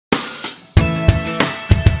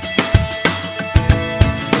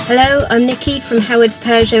Hello, I'm Nikki from Howard's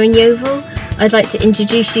Peugeot in Yeovil. I'd like to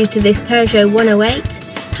introduce you to this Peugeot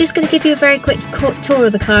 108. Just going to give you a very quick tour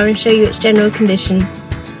of the car and show you its general condition.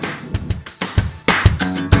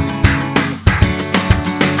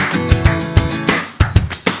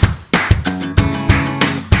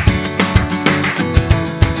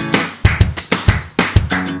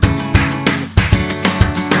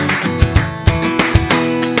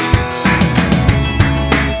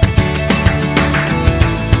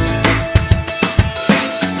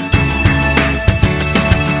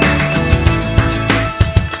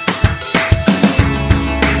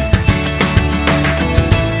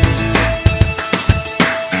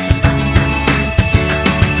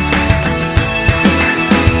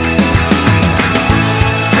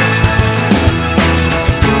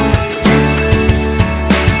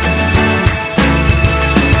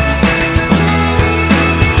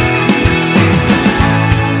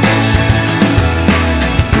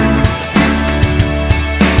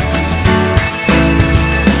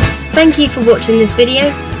 Thank you for watching this video.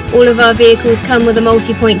 All of our vehicles come with a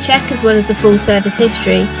multi-point check as well as a full service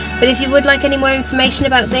history. But if you would like any more information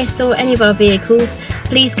about this or any of our vehicles,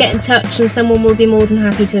 please get in touch and someone will be more than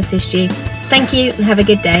happy to assist you. Thank you and have a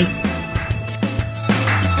good day.